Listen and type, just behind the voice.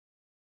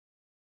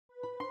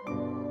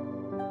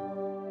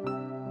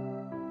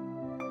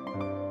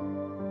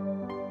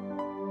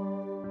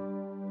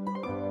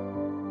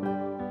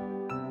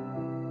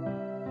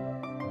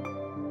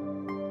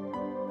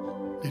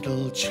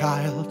little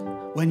child,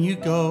 when you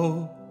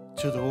go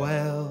to the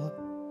well,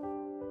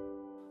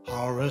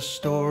 horror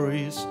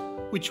stories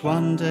which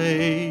one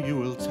day you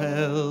will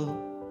tell.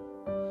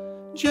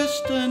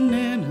 Just an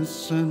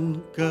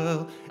innocent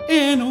girl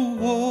in a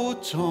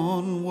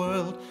war-torn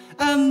world,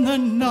 and the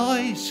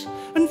noise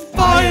and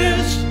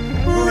fires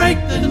break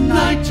the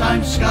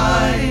nighttime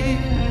sky.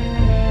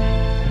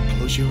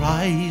 Close your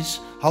eyes,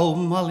 hold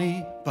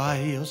Molly by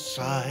your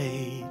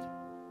side.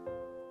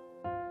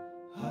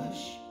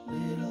 Hush,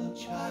 little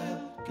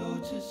child, go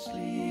to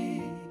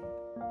sleep.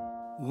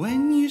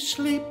 When you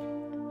sleep,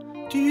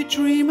 do you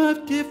dream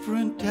of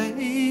different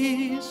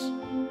days?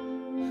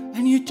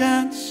 And you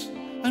dance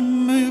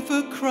and move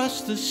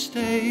across the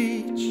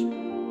stage,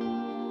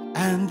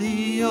 and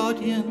the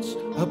audience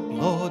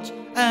applauds,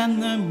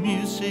 and the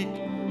music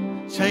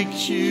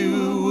takes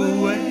you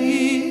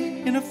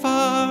away in a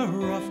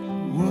far-off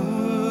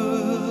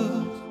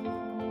world.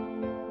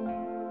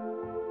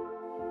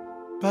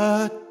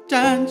 But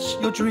dance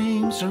your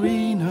dreams,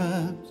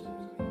 Arina,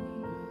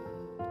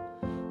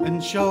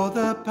 and show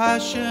the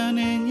passion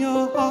in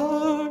your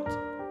heart.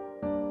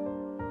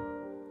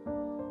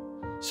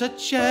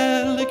 Such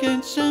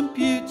elegance and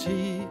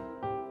beauty,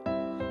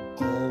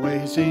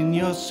 always in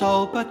your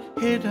soul but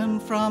hidden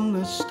from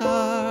the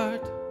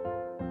start.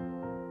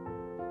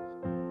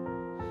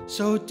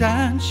 So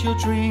dance your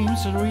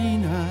dreams,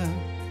 Arina,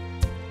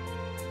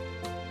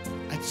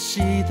 and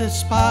see the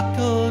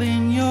sparkle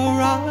in your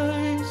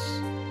eyes.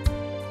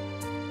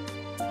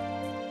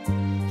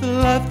 The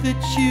love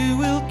that you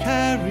will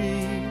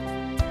carry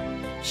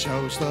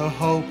shows the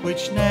hope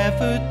which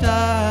never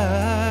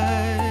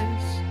dies.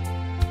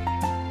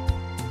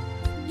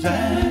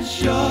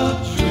 Dance your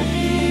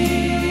dream.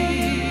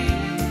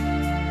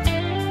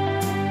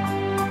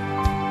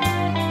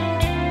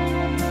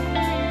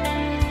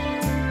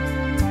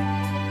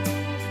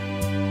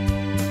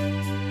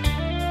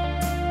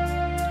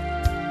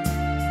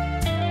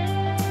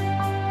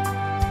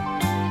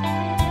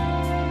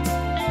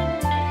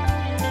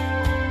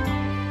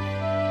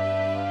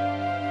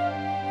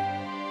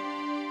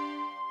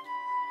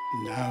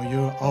 Now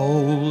you're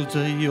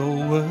older, your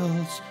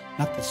world's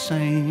not the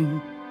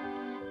same.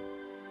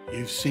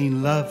 You've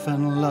seen love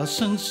and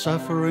loss and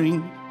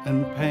suffering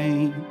and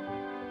pain,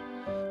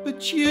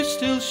 but you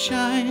still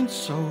shine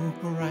so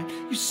bright.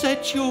 You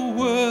set your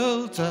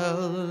world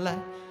alight,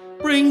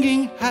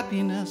 bringing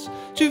happiness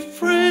to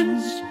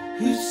friends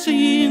who've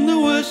seen the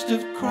worst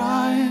of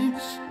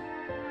crimes.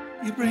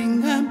 You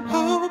bring them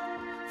hope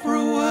for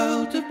a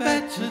world of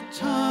better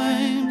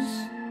times.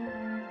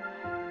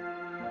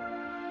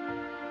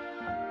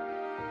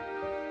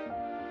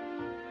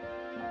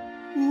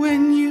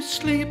 When you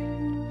sleep,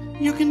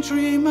 you can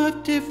dream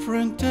of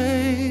different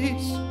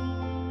days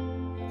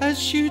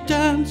as you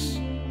dance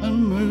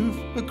and move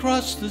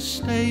across the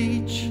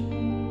stage,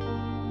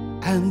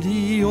 and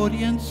the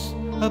audience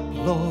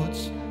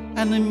applauds,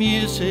 and the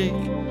music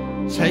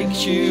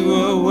takes you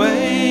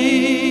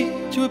away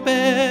to a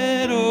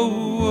better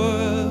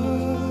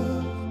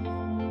world.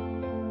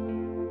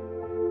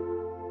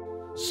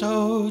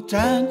 So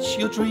dance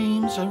your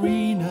dreams,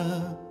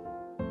 Arina,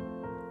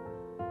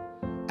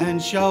 and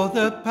show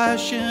the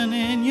passion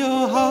in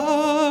your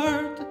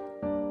heart.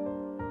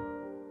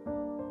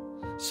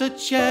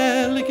 Such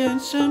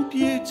elegance and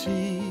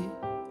beauty,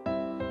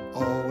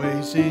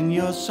 always in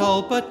your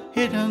soul but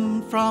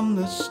hidden from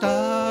the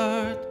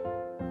start.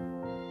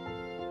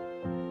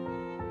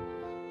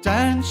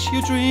 Dance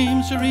your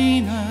dreams,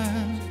 Arina,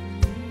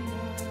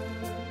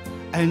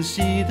 and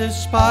see the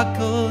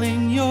sparkle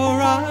in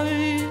your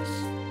eyes.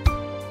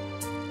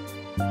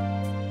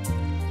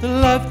 The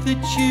love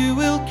that you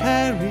will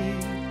carry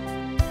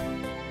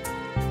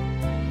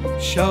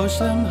shows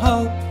them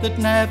hope that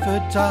never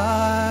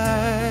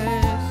dies.